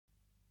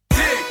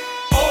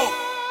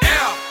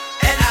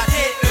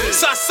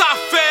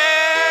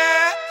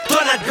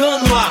Grand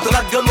Noir. Dans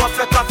la Grand Noir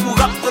fait Kafou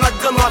rap, dans la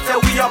Grand Noir fait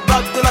We Are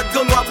Back, dans la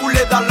Grand Noir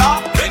bouler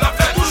d'Allah. Mais n'a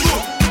fait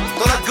toujours.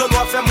 Dans la Grand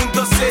Noir fait moun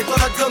danser, dans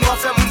la Grand Noir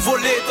fait moun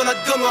voler, dans la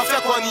Grand Noir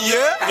fait quoi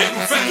nier. Et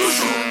nous fait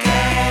toujours.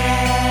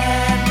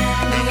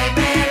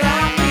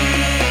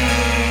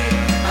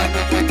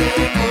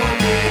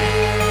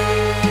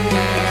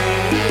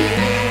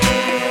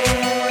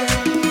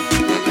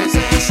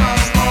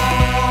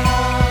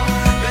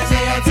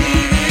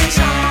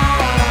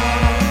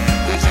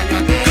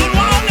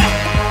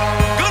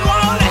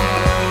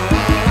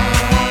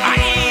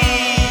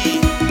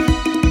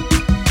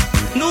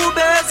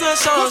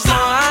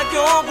 Changement à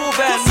qu'on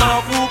gouvernement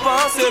pour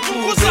penser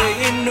pour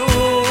nous.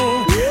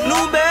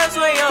 Nous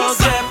besoin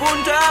d'engrais pour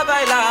nous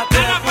travailler la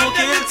terre pour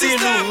qu'il t'y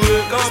nous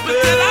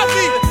recamper.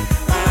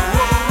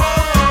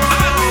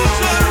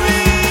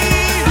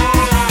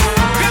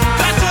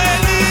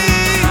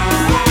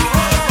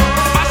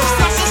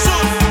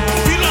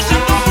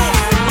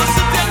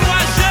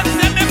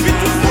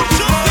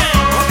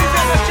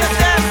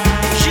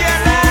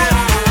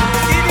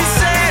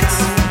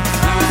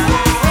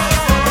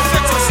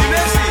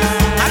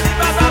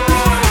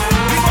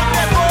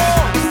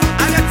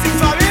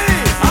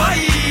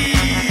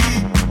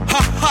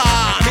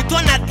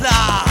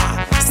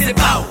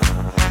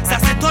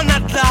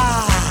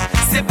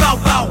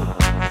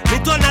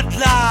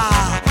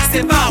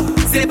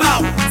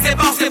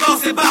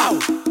 C'est bao.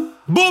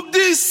 Bob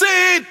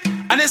 17,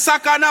 année sa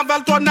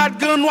carnaval, tornade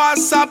Grand Noir,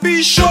 ça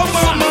puis chaud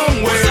maman,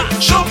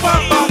 ouais, chaud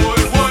papa.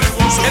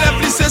 Elle a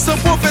plissé son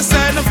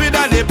professeur, nous fait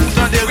d'année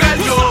pourtant des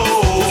radio.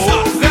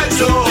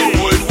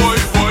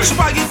 Je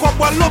pas qui quoi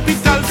pour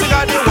l'hôpital, fait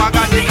garder ou à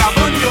garder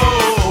cabonio.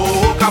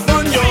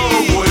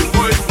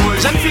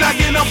 Jeune fille la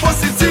gueule en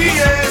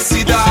positif,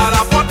 sida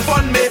la porte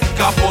bonne, mais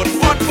capote.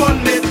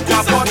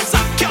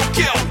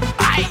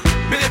 Aïe,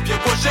 mais les pieds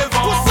gauche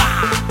devant.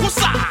 Pour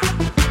ça.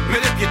 Mais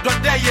les pieds droits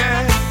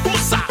derrière. Pour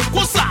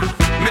ça.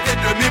 Mais les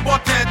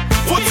demi-bottes.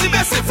 Faut t'y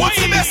baisser.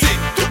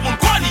 Tout le monde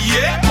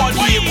connier.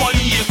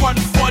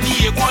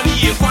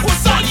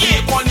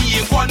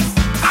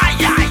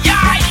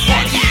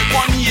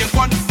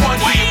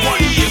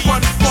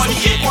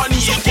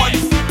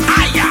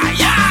 Aïe.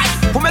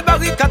 Pour mes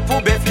barricades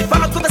pour Beffy. Pas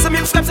l'autre côté, c'est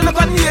mille flaps, c'est le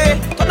connier.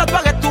 Ton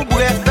apparaît tout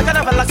bref. Dans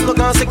carnaval, la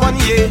slogan, c'est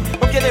connier.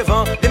 Au pied des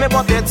vents, des mes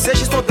bottes, c'est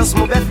juste ton danse,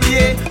 mon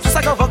Beffy. Tout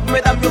ça qu'en vogue,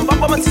 mesdames, y'ont pas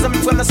pour mentir, ça me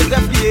fait c'est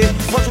Beffy.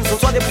 Moi, je ne suis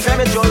pas des pour faire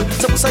mes jolls.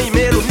 C'est pour ça, il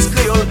met le miss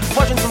créole.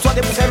 Moi, je ne suis pas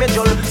des pour faire mes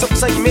jolls. C'est pour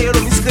ça, il met le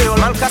miss créole.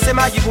 Mal cassé,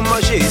 ma guille pour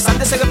manger. Ça me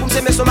dessert pour me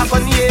s'aimer sur ma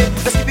connier.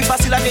 Parce qu'il est plus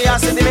facile à créer,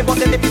 c'est des mes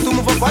bottes, et puis tout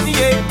mouvement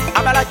connier.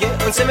 À bas la guerre,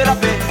 on s'aime la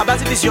paix. À bas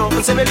division,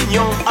 on s'aime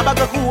l'union. À bas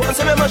grand coup, on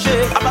s'aime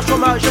manger. À bas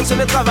chômage, on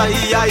s'aime travail.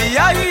 Aïe.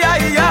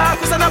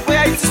 Pour ça, n'a pas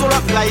Haïti sur la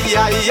fly.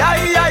 Aïe.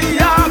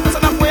 Pour ça,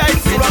 n'a pas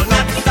Haïti sur la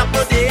fly. Tout a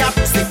podé,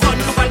 c'est fun,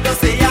 nous va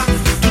danser.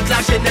 Toute la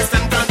jeunesse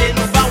fait m'tendre,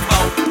 nous bao.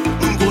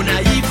 Nous go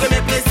naïf,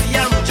 mes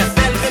plaisirs. Mon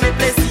chapelle, mes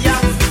plaisirs.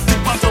 Tout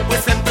porte au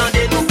presse,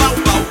 m'tendre, nous bao.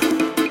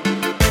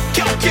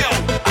 Kill.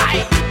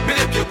 Aïe. Mais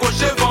les pieds gauche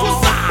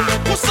devant.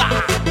 Pour ça.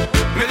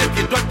 Mais les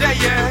pieds droits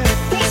derrière.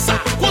 Pour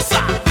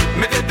ça.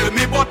 Mais les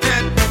demi-bottes.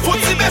 Faut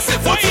t'y baisser.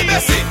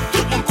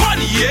 Tout le monde connier.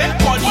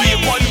 Aïe.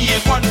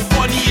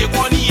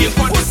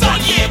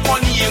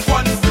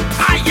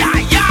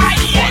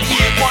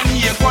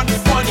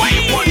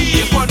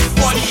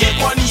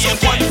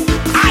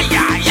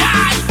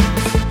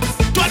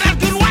 Tornade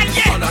de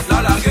loyer. Tornade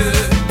la largue.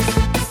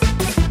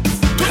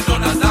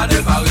 Tornade la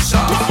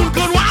démarrachage. Tout le monde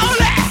Grand Noir en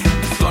l'air.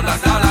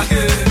 Tornade la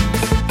largue.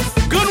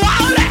 Grand Noir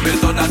en l'air. Mais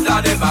tornade la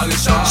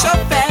démarrachage.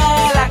 Chopin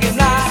la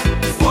guimla.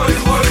 Oui.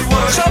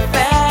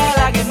 Chopin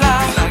la guimla.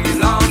 La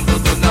guirlande de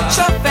tornade.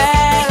 Chopin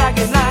la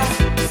guimla.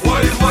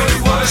 Oui.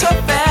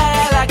 Chopin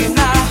la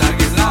guimla. La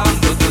guirlande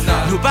de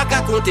tornade. Nous pas qu'à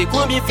compter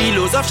combien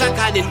philosophes chaque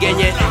année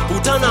gagnent.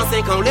 Pourtant dans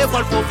 5 ans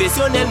l'école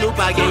professionnelle nous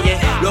pas gagné.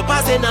 Le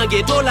passé dans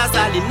ghetto la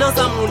saline dans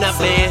sa mon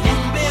affaire.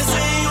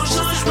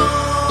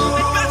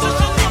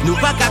 Nous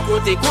pas qu'à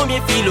compter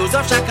combien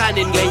philosophes chaque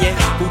année gagnent.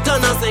 Pourtant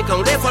dans 5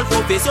 ans l'école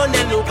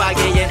professionnelle nous pas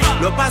gagné.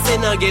 Le passé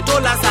dans ghetto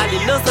la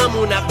saline dans sa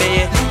mon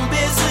affaire.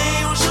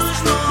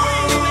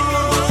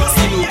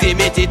 Si nous te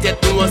mettez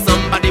tête nous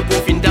ensemble pas des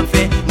profils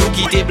d'affaires. Nous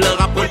quitter blanc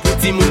rapport pour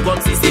petit monde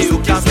comme si c'est au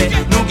café.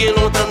 Nous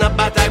gagnons longtemps dans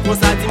bataille pour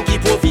ça team qui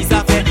profite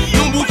à faire.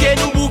 Nous bouquet.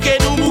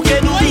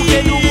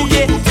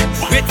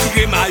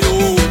 Retirez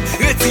maillot,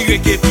 retirez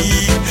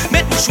képi,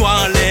 mettez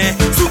mouchoir en l'air.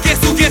 Souké.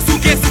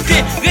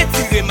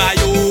 Retirez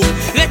maillot,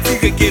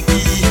 retirez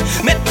képi,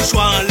 mettez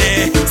mouchoir en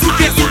l'air.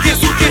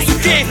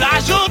 Souké.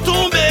 L'argent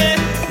tombé,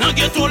 dans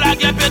ghetto la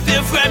guerre pété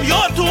frère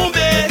yo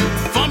tombé.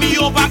 Famille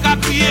yo pas qu'à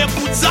crier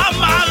pour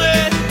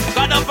s'amarrer.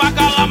 Quand on pas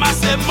qu'à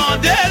ramasser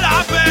demander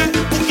la paix.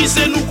 Pour qui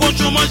c'est nous qu'on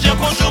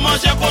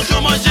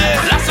manger.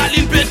 La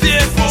saline pété,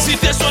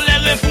 cité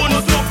solaire répond.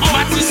 En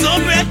bâtissant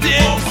pété,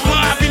 en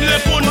ravine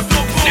répond.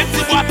 Les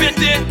petits bois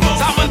pété,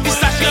 ça rend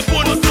pistache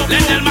répond.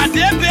 Les delma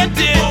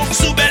dépété,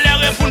 sous bel air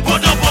répond.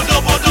 Podo.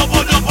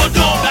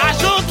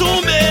 L'argent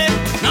tombé,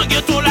 dans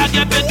ghetto la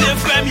guerre pété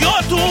frère yo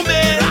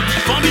tombé.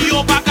 Famille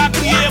yo pas qu'à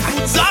crier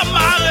pour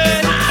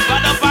s'amarrer.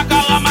 Quand on pas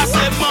qu'à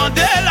ramasser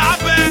demander la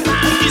paix.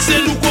 Pour qui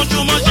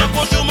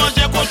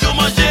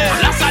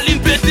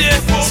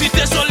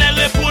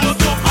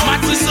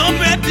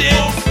pété,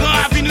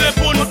 grand avine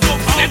répondre,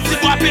 les petits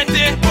bois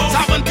pété,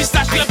 savane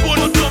pistache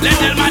répondre, les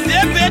Delma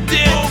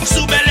dépété,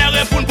 sous bel air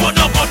répondre,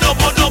 bodo.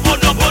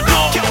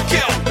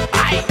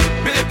 Aïe,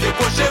 mets les pieds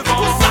gauche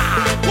devant.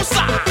 Pour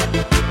ça,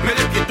 mets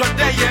les pieds droits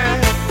derrière.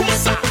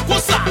 Pour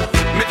ça,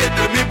 mets les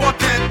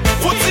demi-bottines.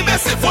 Faut t'y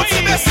baisser.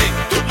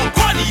 Tout le monde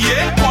coigné.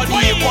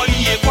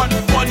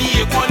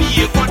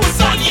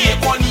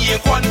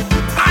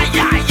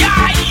 Aïe.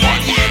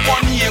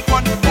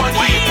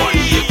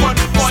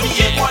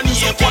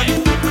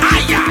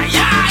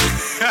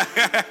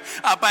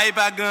 Apa il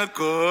pas grand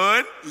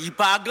code? Il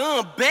pas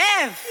grand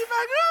bœuf. Il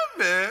pas grand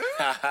bœuf.